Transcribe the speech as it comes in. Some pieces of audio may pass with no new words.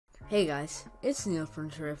Hey guys, it's Neil from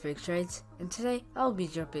Terrific Trades, and today I'll be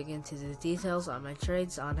jumping into the details on my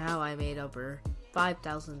trades on how I made over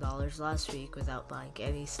 $5,000 last week without buying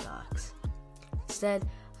any stocks. Instead,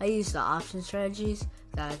 I used the option strategies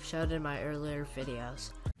that I've showed in my earlier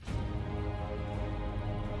videos.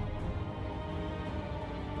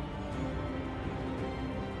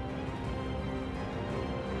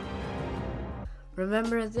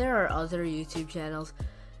 Remember, there are other YouTube channels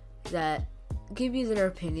that give you their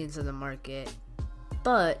opinions on the market,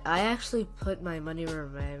 but I actually put my money where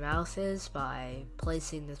my mouth is by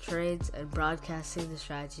placing the trades and broadcasting the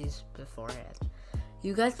strategies beforehand.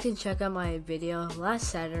 You guys can check out my video last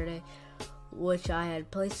Saturday, which I had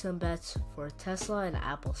placed some bets for Tesla and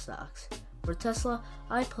Apple stocks. For Tesla,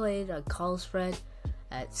 I played a call spread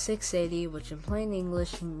at 680, which in plain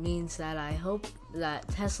English means that I hope that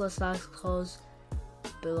Tesla stocks close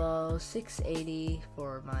below 680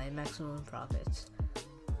 for my maximum profits.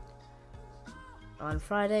 On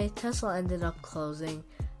Friday, Tesla ended up closing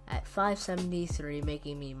at 573,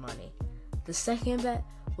 making me money. The second bet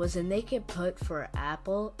was a naked put for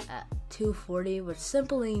Apple at 240, which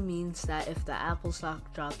simply means that if the Apple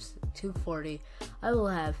stock drops to 240, I will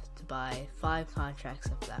have to buy 5 contracts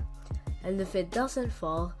of that. And if it doesn't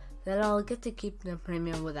fall, then I'll get to keep the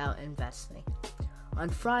premium without investing. On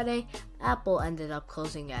Friday, Apple ended up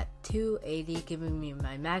closing at 280, giving me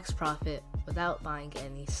my max profit without buying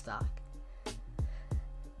any stock.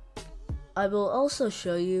 I will also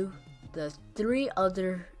show you the 3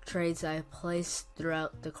 other trades I placed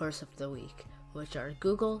throughout the course of the week, which are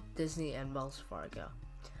Google, Disney, and Wells Fargo.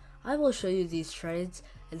 I will show you these trades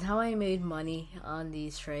and how I made money on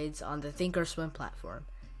these trades on the Thinkorswim platform.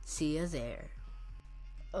 See you there.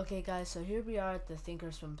 Okay guys, so here we are at the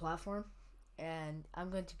Thinkorswim platform, and I'm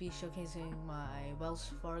going to be showcasing my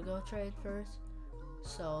Wells Fargo trade first.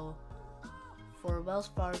 So for Wells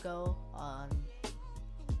Fargo, on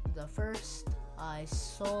the first, I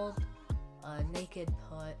sold a naked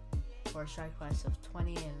put for a strike price of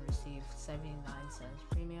 20 and received 79 cents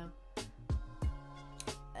premium.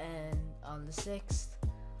 And on the 6th,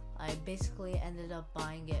 I basically ended up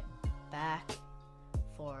buying it back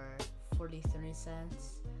for 43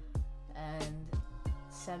 cents, and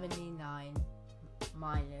 79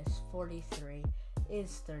 minus 43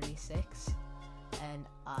 is 36, and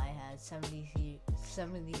I had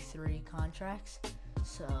 73 contracts,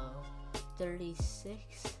 so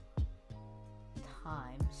 36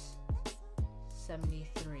 times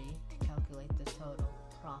 73 to calculate the total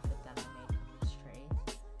profit that I made from this trade.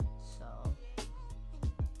 So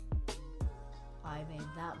I made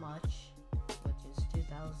that much, which is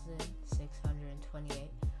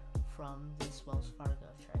 2,628 from this Wells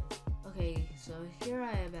Fargo trade. Okay, so here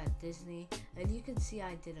I am at Disney, and you can see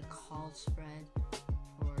I did a call spread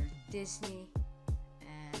for Disney,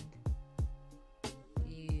 and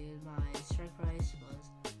my strike price was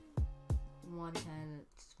 110,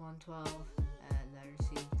 112, and I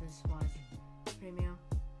received this much premium.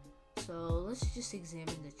 So let's just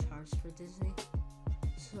examine the charts for Disney.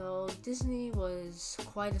 So Disney was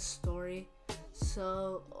quite a story.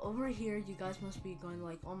 So over here, you guys must be going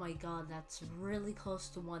like, oh my god, that's really close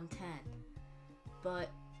to 110. But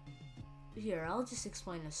here, I'll just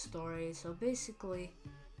explain the story. So basically,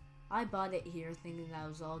 I bought it here thinking that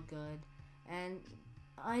was all good, and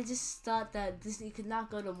I just thought that Disney could not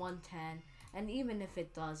go to 110, and even if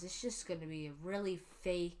it does, it's just going to be really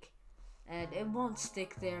fake, and it won't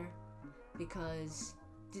stick there because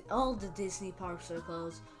all the Disney parks are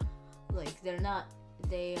closed. Like,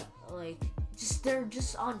 they're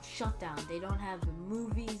just on shutdown. They don't have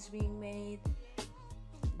movies being made.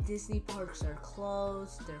 Disney parks are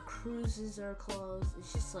closed. Their cruises are closed.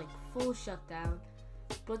 It's just like full shutdown.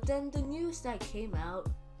 But then the news that came out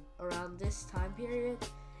around this time period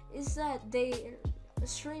is that their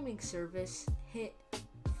streaming service hit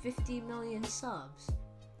 50 million subs.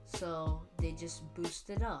 So they just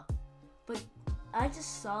boosted up. But I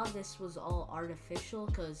just saw this was all artificial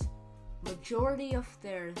because majority of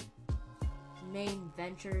their main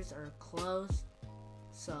ventures are closed,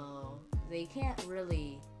 so they can't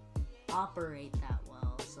really operate that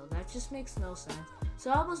well, so that just makes no sense.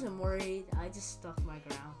 So I wasn't worried. I just stuck my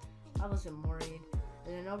ground. I wasn't worried.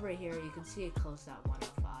 And then over here you can see it closed at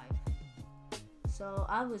 105, so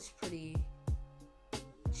I was pretty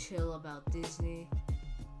chill about Disney.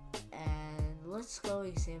 And let's go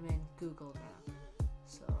examine Google now.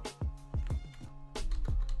 So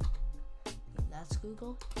that's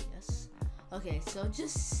Google, yes. Okay, so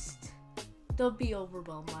just don't be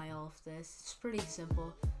overwhelmed by all of this. It's pretty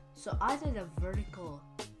simple. So I did a vertical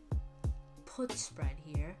put spread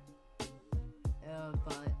here,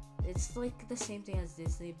 but It's like the same thing as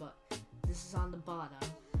Disney, but this is on the bottom.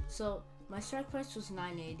 So my strike price was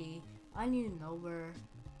 $9.80. I knew nowhere.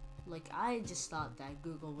 Like, I just thought that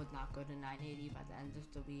Google would not go to $9.80 by the end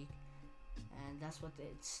of the week, and that's what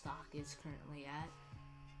its stock is currently at,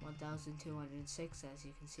 1,206, as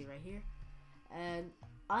you can see right here. And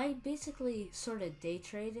I basically sort of day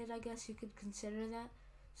traded, I guess you could consider that.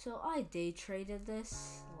 So I day traded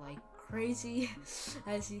this like crazy,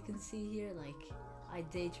 as you can see here. Like, I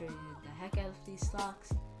day traded the heck out of these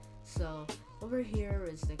stocks. So over here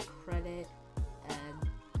is the credit, and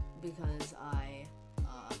because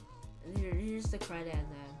here's the credit, and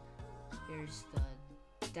then here's the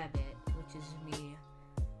debit, which is me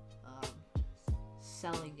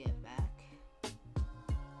selling it back.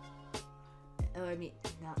 Oh, I mean,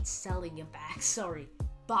 not selling it back, sorry,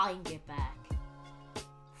 buying it back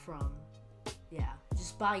from, yeah,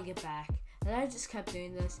 just buying it back. And I just kept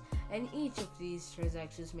doing this, and each of these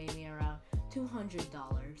transactions made me around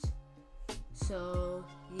 $200. So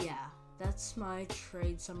yeah, that's my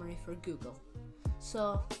trade summary for Google.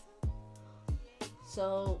 So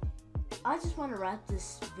I just want to wrap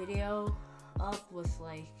this video up with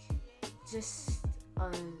like just a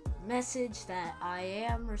message that I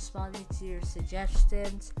am responding to your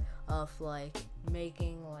suggestions of like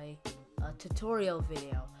making like a tutorial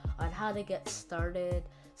video on how to get started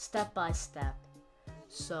step by step.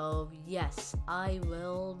 So yes, I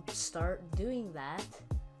will start doing that,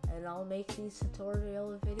 and I'll make these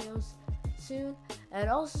tutorial videos soon. And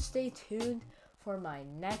also stay tuned for my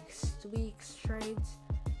next week's trades.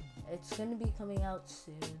 It's gonna be coming out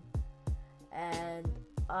soon, and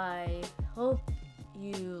I hope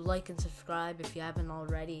you like and subscribe if you haven't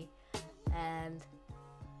already. And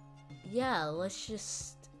yeah, let's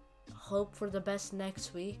just hope for the best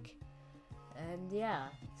next week. And yeah,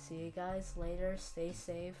 see you guys later. Stay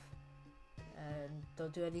safe and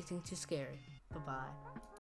don't do anything too scary. Bye bye.